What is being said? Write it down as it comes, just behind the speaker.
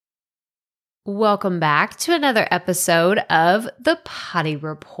Welcome back to another episode of the Potty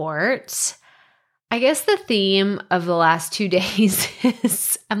Report. I guess the theme of the last 2 days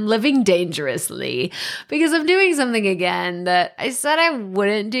is I'm living dangerously because I'm doing something again that I said I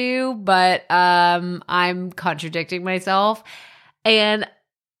wouldn't do, but I'm contradicting myself. And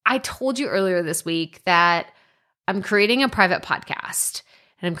I told you earlier this week that I'm creating a private podcast,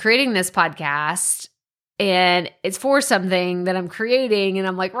 and I'm creating this podcast and it's for something that I'm creating, and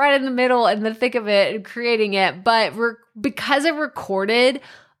I'm like right in the middle, in the thick of it, and creating it. But because I recorded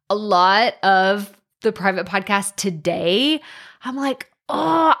a lot of the private podcast today, I'm like,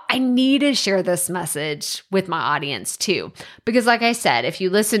 oh, I need to share this message with my audience too. Because like I said, if you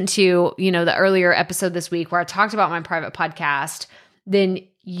listen to, the earlier episode this week where I talked about my private podcast, then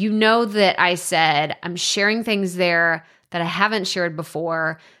you know that I said I'm sharing things there that I haven't shared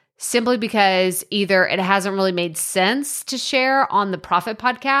before, simply because either it hasn't really made sense to share on the Profit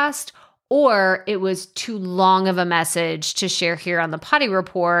Podcast, or it was too long of a message to share here on the Potty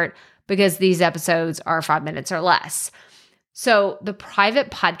Report because these episodes are 5 minutes or less. So the private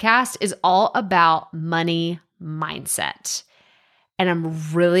podcast is all about money mindset. And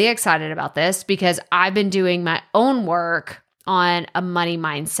I'm really excited about this because I've been doing my own work on a money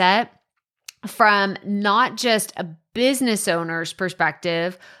mindset from not just a business owner's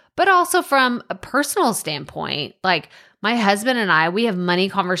perspective, but also from a personal standpoint. Like my husband and I, we have money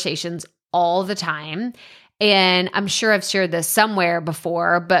conversations all the time. And I'm sure I've shared this somewhere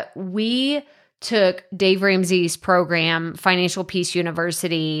before, but we took Dave Ramsey's program, Financial Peace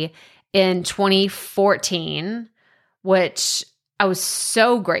University, in 2014, which I was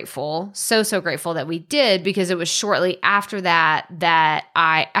so grateful, so grateful that we did, because it was shortly after that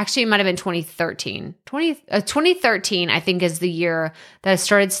it might have been 2013. 2013, I think, is the year that I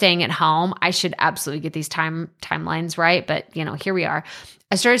started staying at home. I should absolutely get these timelines right, but here we are.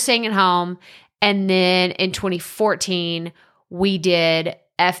 I started staying at home, and then in 2014, we did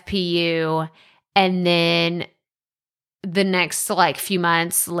FPU, and then the next few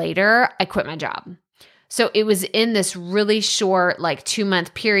months later, I quit my job. So it was in this really short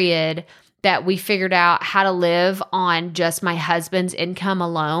 2-month period that we figured out how to live on just my husband's income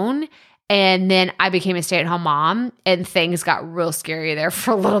alone. And then I became a stay-at-home mom, and things got real scary there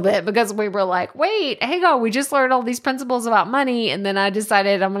for a little bit because we were like, wait, hang on, we just learned all these principles about money. And then I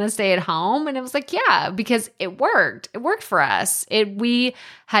decided I'm going to stay at home. And it was like, yeah, because it worked. It worked for us. We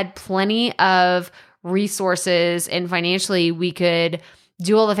had plenty of resources, and financially we could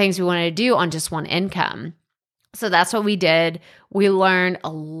do all the things we wanted to do on just one income. So that's what we did. We learned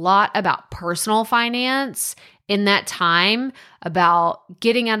a lot about personal finance in that time, about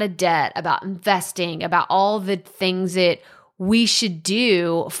getting out of debt, about investing, about all the things that we should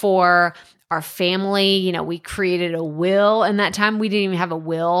do for our family. We created a will in that time. We didn't even have a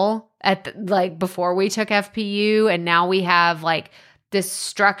will before we took FPU. And now we have this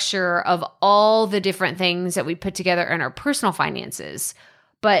structure of all the different things that we put together in our personal finances.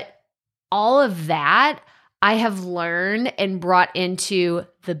 But all of that I have learned and brought into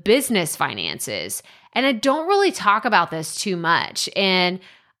the business finances. And I don't really talk about this too much. And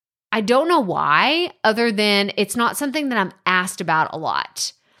I don't know why, other than it's not something that I'm asked about a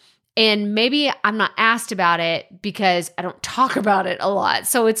lot. And maybe I'm not asked about it because I don't talk about it a lot.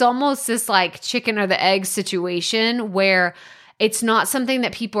 So it's almost this chicken or the egg situation where it's not something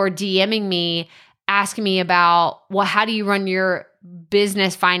that people are DMing me, asking me about, well, how do you run your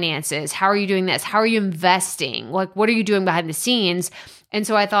business finances? How are you doing this? How are you investing? What are you doing behind the scenes? And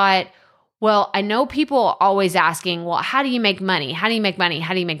so I thought, well, I know people are always asking, well, how do you make money? How do you make money?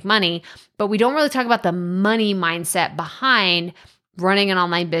 How do you make money? But we don't really talk about the money mindset behind running an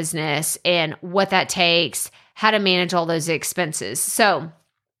online business and what that takes, how to manage all those expenses. So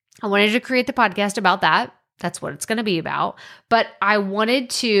I wanted to create the podcast about that. That's what it's going to be about. But I wanted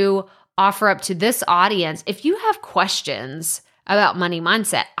to offer up to this audience, if you have questions about money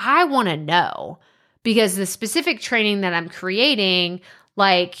mindset, I want to know, because the specific training that I'm creating,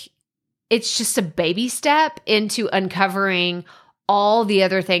 it's just a baby step into uncovering all the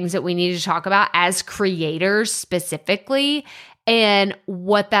other things that we need to talk about as creators specifically, and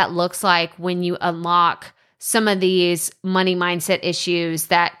what that looks like when you unlock some of these money mindset issues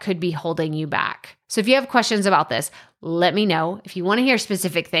that could be holding you back. So if you have questions about this, let me know. If you want to hear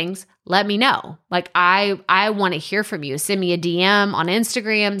specific things, let me know. I want to hear from you. Send me a DM on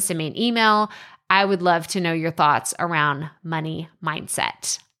Instagram, send me an email. I would love to know your thoughts around money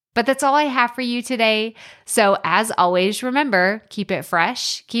mindset. But that's all I have for you today. So as always, remember, keep it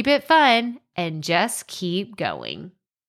fresh, keep it fun, and just keep going.